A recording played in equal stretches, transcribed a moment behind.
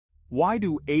Why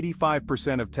do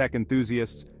 85% of tech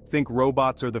enthusiasts think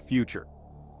robots are the future?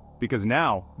 Because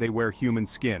now they wear human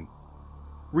skin.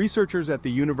 Researchers at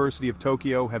the University of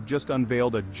Tokyo have just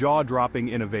unveiled a jaw-dropping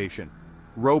innovation: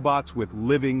 robots with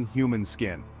living human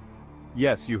skin.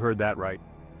 Yes, you heard that right.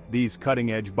 These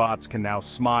cutting-edge bots can now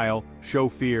smile, show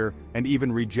fear, and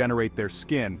even regenerate their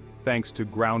skin, thanks to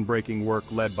groundbreaking work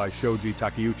led by Shoji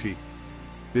Takeuchi.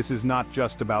 This is not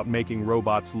just about making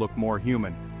robots look more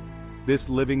human. This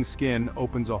living skin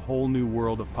opens a whole new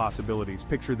world of possibilities.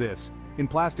 Picture this. In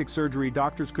plastic surgery,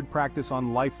 doctors could practice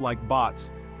on lifelike bots,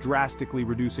 drastically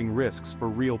reducing risks for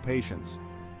real patients.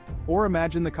 Or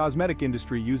imagine the cosmetic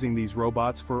industry using these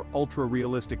robots for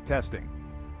ultra-realistic testing.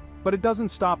 But it doesn't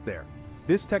stop there.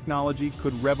 This technology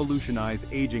could revolutionize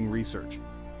aging research.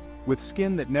 With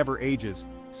skin that never ages,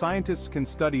 scientists can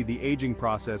study the aging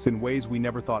process in ways we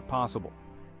never thought possible.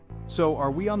 So, are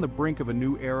we on the brink of a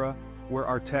new era, where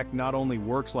our tech not only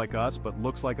works like us but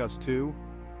looks like us too?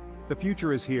 The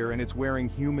future is here, and it's wearing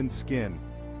human skin.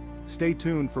 Stay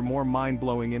tuned for more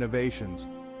mind-blowing innovations.